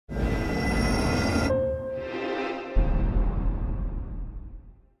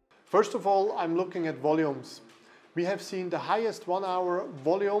First of all, I'm looking at volumes. We have seen the highest 1 hour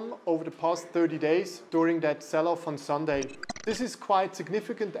volume over the past 30 days during that sell-off on Sunday. This is quite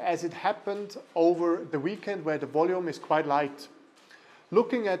significant as it happened over the weekend where the volume is quite light.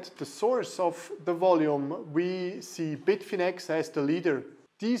 Looking at the source of the volume, we see Bitfinex as the leader.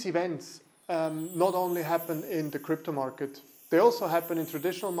 These events not only happen in the crypto market, they also happen in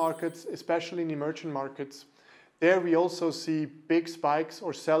traditional markets, especially in emerging markets. There we also see big spikes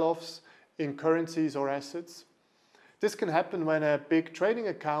or sell-offs in currencies or assets. This can happen when a big trading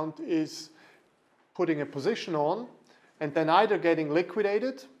account is putting a position on and then either getting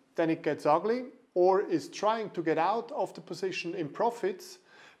liquidated, then it gets ugly, or is trying to get out of the position in profits,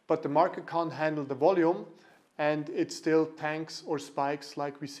 but the market can't handle the volume and it still tanks or spikes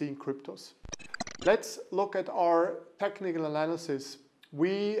like we see in cryptos. Let's look at our technical analysis.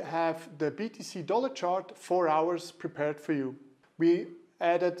 We have the BTC dollar chart 4 hours prepared for you. We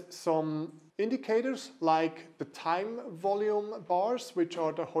added some indicators like the time volume bars, which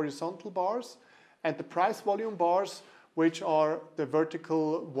are the horizontal bars, and the price volume bars, which are the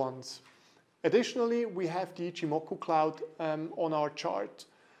vertical ones. Additionally, we have the Ichimoku cloud on our chart.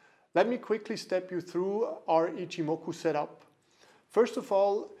 Let me quickly step you through our Ichimoku setup. First of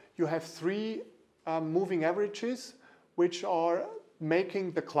all, you have three moving averages, which are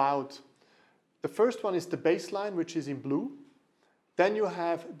making the cloud. The first one is the baseline, which is in blue. Then you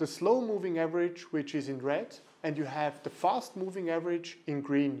have the slow moving average, which is in red, and you have the fast moving average in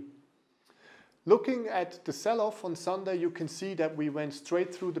green. Looking at the sell-off on Sunday, you can see that we went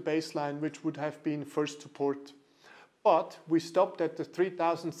straight through the baseline, which would have been first support. But we stopped at the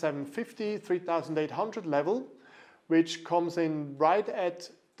 3,750, 3,800 level, which comes in right at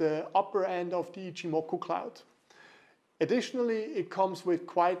the upper end of the Ichimoku cloud. Additionally, it comes with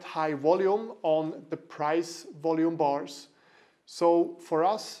quite high volume on the price volume bars. So for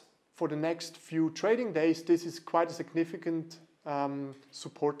us, for the next few trading days, this is quite a significant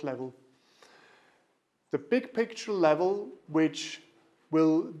support level. The big picture level, which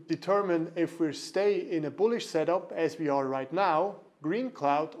will determine if we stay in a bullish setup as we are right now, green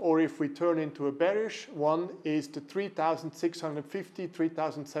cloud, or if we turn into a bearish one, is the 3,650,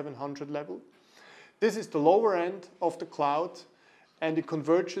 3,700 level. This is the lower end of the cloud and it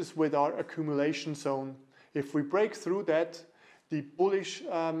converges with our accumulation zone. If we break through that, the bullish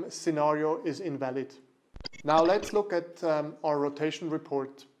scenario is invalid. Now let's look at our rotation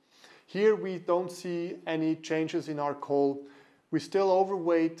report. Here we don't see any changes in our call. We still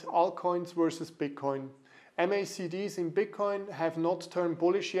overweight altcoins versus Bitcoin. MACDs in Bitcoin have not turned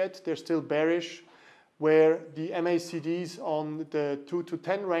bullish yet, they're still bearish, where the MACDs on the 2 to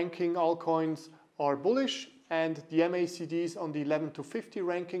 10 ranking altcoins are bullish and the MACDs on the 11 to 50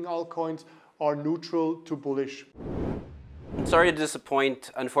 ranking altcoins are neutral to bullish. Sorry to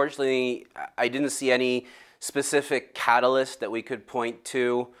disappoint. Unfortunately, I didn't see any specific catalyst that we could point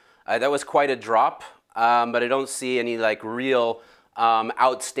to. That was quite a drop, but I don't see any real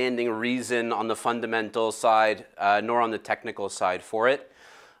outstanding reason on the fundamental side, nor on the technical side for it.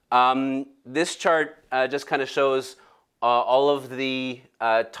 This chart just kind of shows all of the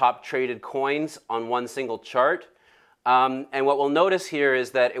top traded coins on one single chart. And what we'll notice here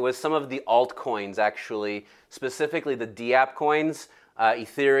is that it was some of the altcoins actually, specifically the DApp coins,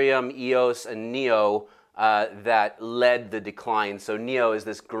 Ethereum, EOS, and NEO, that led the decline. So NEO is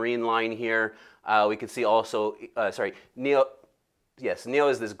this green line here. We can see also, NEO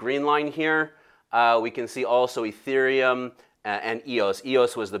is this green line here. We can see also Ethereum and EOS.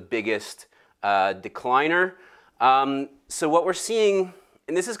 EOS was the biggest decliner. So what we're seeing,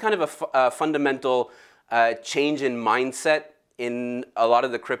 and this is kind of a fundamental change in mindset in a lot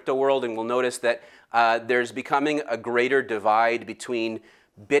of the crypto world, and we'll notice that there's becoming a greater divide between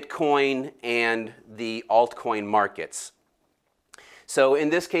Bitcoin and the altcoin markets. So in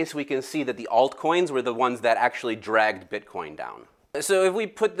this case, we can see that the altcoins were the ones that actually dragged Bitcoin down. So if we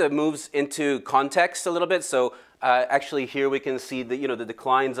put the moves into context a little bit, so actually here we can see the, the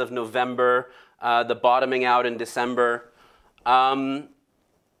declines of November, the bottoming out in December.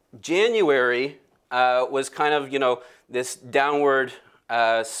 January was kind of, this downward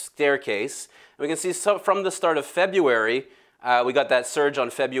staircase. And we can see from the start of February, we got that surge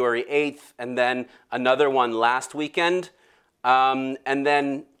on February 8th, and then another one last weekend. And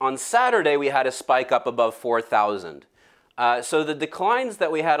then on Saturday, we had a spike up above 4,000. So the declines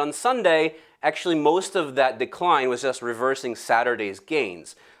that we had on Sunday, actually most of that decline was just reversing Saturday's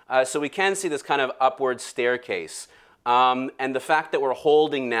gains. So we can see this kind of upward staircase. And the fact that we're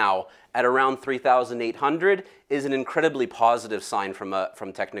holding now at around 3,800 is an incredibly positive sign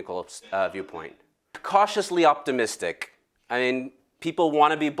from technical viewpoint. Cautiously optimistic. I mean, People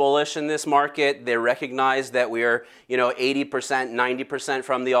want to be bullish in this market. They recognize that we are, 80%, 90%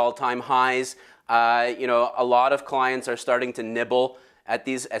 from the all-time highs. A lot of clients are starting to nibble at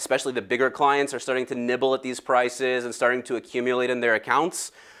these, especially the bigger clients are starting to nibble at these prices and starting to accumulate in their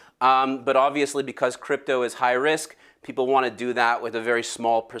accounts. But obviously, because crypto is high risk, people want to do that with a very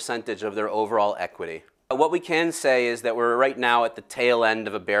small percentage of their overall equity. What we can say is that we're right now at the tail end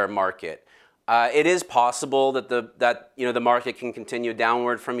of a bear market. It is possible that the market can continue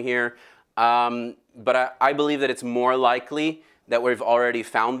downward from here, but I believe that it's more likely that we've already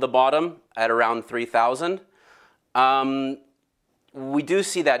found the bottom at around 3,000. We do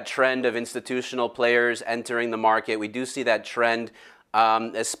see that trend of institutional players entering the market. We do see that trend,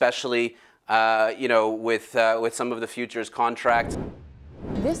 especially with some of the futures contracts.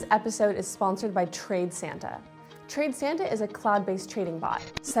 This episode is sponsored by Trade Santa. Trade Santa is a cloud-based trading bot.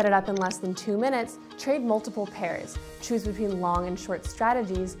 Set it up in less than 2 minutes, trade multiple pairs, choose between long and short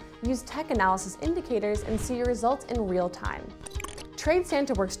strategies, use tech analysis indicators, and see your results in real time. Trade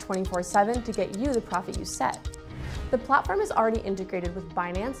Santa works 24/7 to get you the profit you set. The platform is already integrated with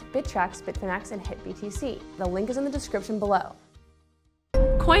Binance, Bittrex, Bitfinex, and HitBTC. The link is in the description below.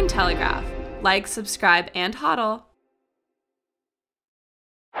 Cointelegraph. Like, subscribe, and hodl.